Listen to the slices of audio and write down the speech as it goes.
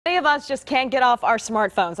of us just can't get off our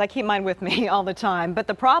smartphones. I keep mine with me all the time. But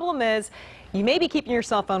the problem is, you may be keeping your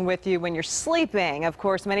cell phone with you when you're sleeping. Of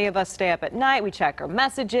course, many of us stay up at night, we check our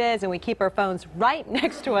messages, and we keep our phones right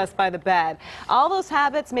next to us by the bed. All those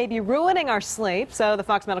habits may be ruining our sleep. So the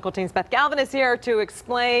Fox Medical team's Beth Galvin is here to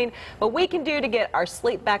explain what we can do to get our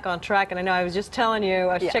sleep back on track. And I know I was just telling you,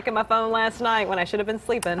 I was checking my phone last night when I should have been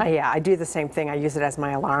sleeping. Yeah, I do the same thing. I use it as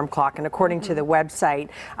my alarm clock. And according to the website,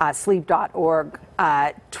 sleep.org,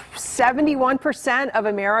 71% of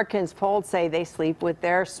Americans polled say they sleep with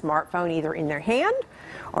their smartphone either in their hand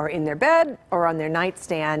or in their bed or on their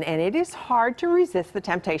nightstand, and it is hard to resist the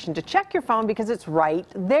temptation to check your phone because it's right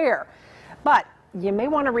there. But you may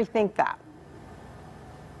want to rethink that.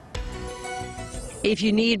 If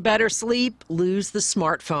you need better sleep, lose the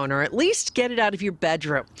smartphone, or at least get it out of your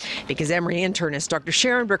bedroom. Because Emory internist Dr.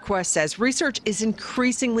 Sharon Bergquist says research is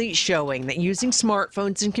increasingly showing that using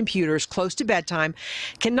smartphones and computers close to bedtime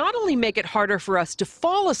can not only make it harder for us to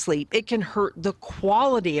fall asleep, it can hurt the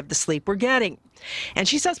quality of the sleep we're getting. And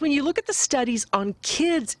she says when you look at the studies on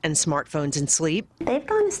kids and smartphones and sleep, they've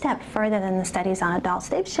gone a step further than the studies on adults.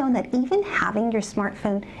 They've shown that even having your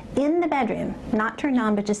smartphone in the bedroom, not turned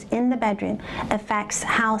on, but just in the bedroom, affects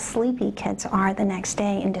how sleepy kids are the next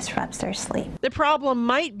day and disrupts their sleep. The problem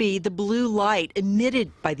might be the blue light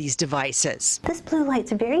emitted by these devices. This blue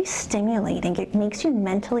light's very stimulating. It makes you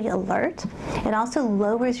mentally alert. It also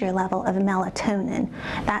lowers your level of melatonin.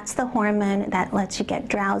 That's the hormone that lets you get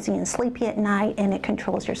drowsy and sleepy at night, and it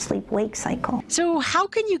controls your sleep-wake cycle. So how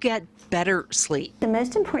can you get better sleep? The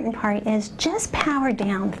most important part is just power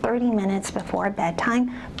down 30 minutes before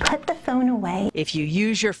bedtime. Put the phone away. If you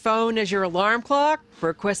use your phone as your alarm clock,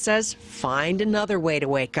 Bergquist says find another way to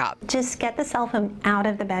wake up. Just get the cell phone out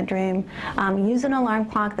of the bedroom. Use an alarm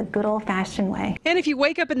clock the good old-fashioned way. And if you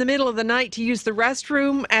wake up in the middle of the night to use the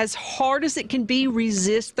restroom, as hard as it can be,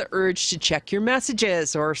 resist the urge to check your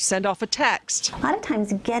messages or send off a text. A lot of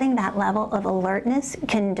times getting that level of alertness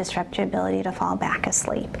can disrupt your ability to fall back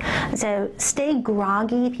asleep. So stay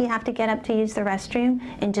groggy if you have to get up to use the restroom,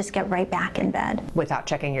 and just get right back in bed. Without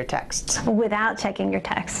checking your texts. Without checking your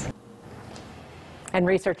texts. And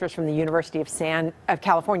researchers from the University of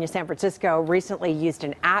California, San Francisco recently used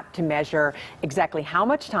an app to measure exactly how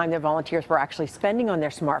much time their volunteers were actually spending on their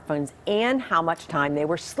smartphones and how much time they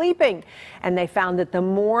were sleeping. And they found that the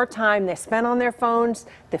more time they spent on their phones,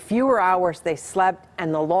 the fewer hours they slept,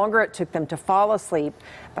 and the longer it took them to fall asleep.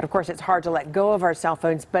 But of course, it's hard to let go of our cell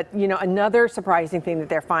phones. But, you know, another surprising thing that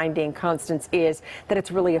they're finding, Constance, is that it's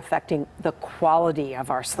really affecting the quality of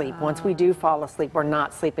our sleep. Once we do fall asleep, we're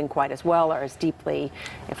not sleeping quite as well or as deeply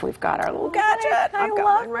if we've got our little gadget. I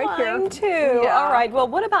love mine too. Yeah. All right, well,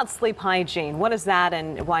 what about sleep hygiene? What is that,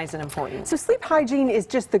 and why is it important? So sleep hygiene is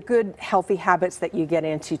just the good, healthy habits that you get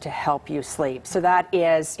into to help you sleep. So that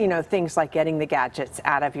is, you know, things like getting the gadgets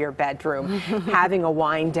out of your bedroom, having a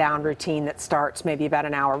wind down routine that starts maybe about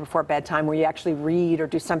an hour before bedtime where you actually read or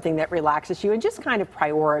do something that relaxes you, and just kind of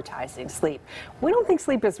prioritizing sleep. We don't think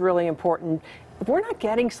sleep is really important. If we're not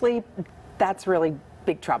getting sleep, that's really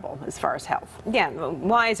big trouble as far as health. Yeah,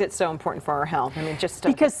 why is it so important for our health? I mean, just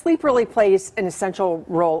because sleep really plays an essential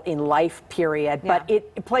role in life, period, but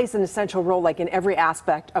it plays an essential role like in every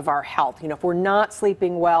aspect of our health. You know, if we're not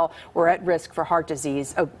sleeping well, we're at risk for heart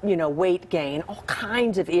disease, you know, weight gain, all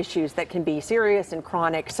kinds of issues that can be serious and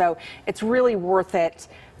chronic. So it's really worth it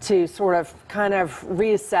to sort of kind of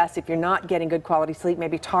reassess if you're not getting good quality sleep.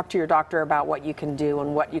 Maybe talk to your doctor about what you can do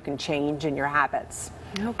and what you can change in your habits.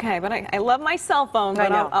 Okay, but I love my cell phone,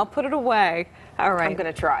 but I'll put it away. All right. I'm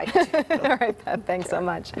going to try. All right, Beth, thanks so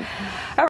much. All right.